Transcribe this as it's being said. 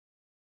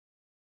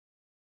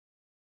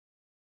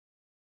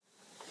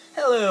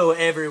Hello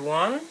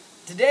everyone!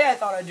 Today I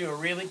thought I'd do a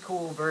really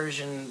cool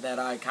version that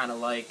I kind of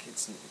like.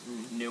 It's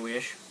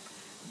newish.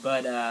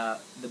 But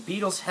the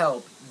Beatles'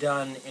 Help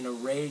done in a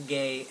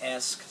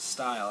reggae-esque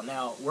style.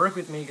 Now, work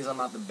with me because I'm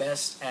not the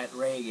best at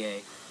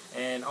reggae.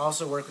 And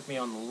also work with me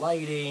on the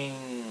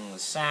lighting, the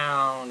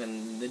sound,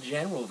 and the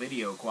general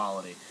video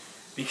quality.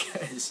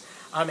 Because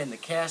I'm in the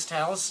cast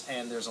house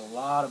and there's a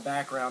lot of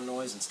background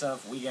noise and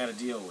stuff we gotta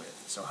deal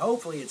with. So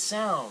hopefully it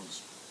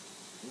sounds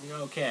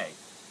okay.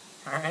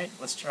 Alright,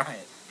 let's try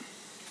it.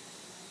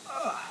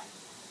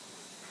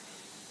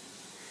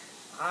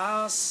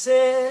 I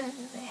said,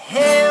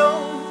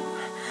 help,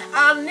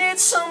 I need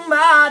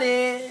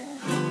somebody,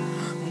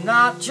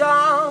 not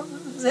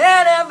just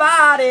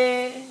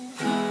anybody.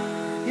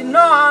 You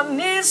know I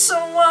need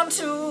someone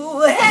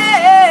to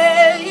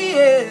help.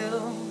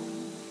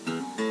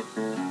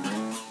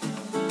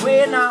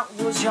 When I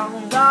was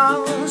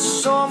younger,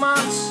 so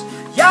much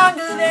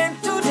younger than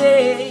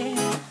today,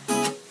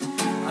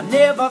 I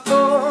never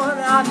thought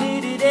I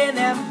needed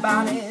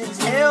anybody's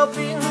help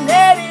in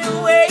any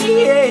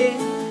way.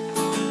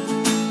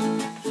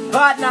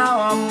 But now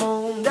I'm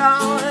older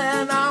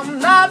and I'm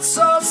not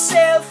so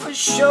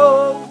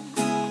self-assured.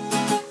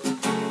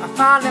 I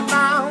finally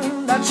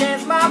found I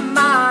changed my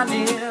mind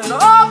and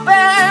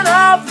opened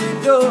up the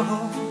door.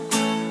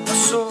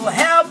 So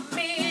help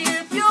me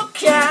if you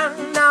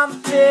can,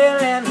 I'm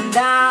feeling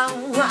down,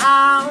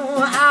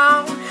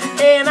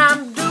 and I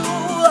do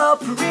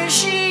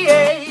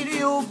appreciate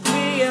you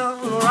being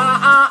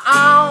around.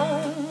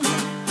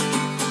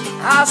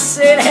 I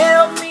said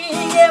help me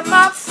get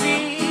my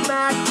feet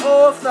back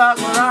off the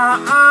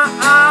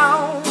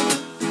ground.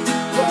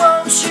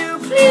 Won't you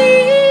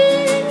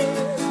please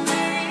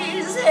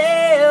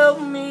help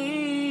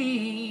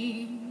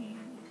me?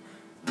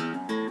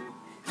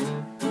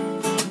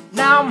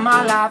 Now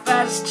my life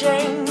has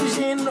changed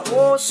in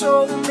oh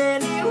so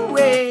many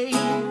ways.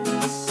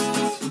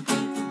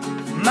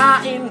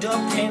 My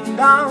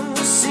independence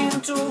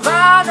seemed to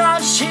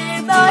vanish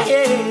in the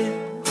head.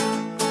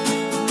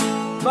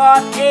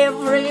 But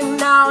every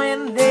now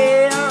and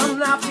then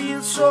I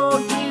feel so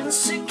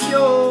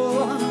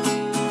insecure.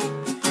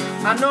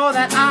 I know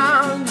that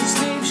I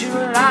just need you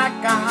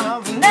like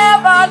I've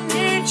never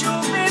needed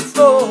you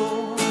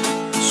before.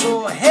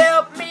 So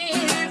help me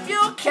if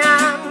you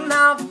can,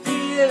 I'm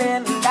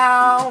feeling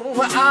down,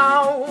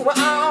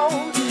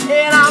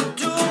 and I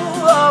do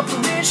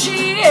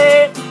appreciate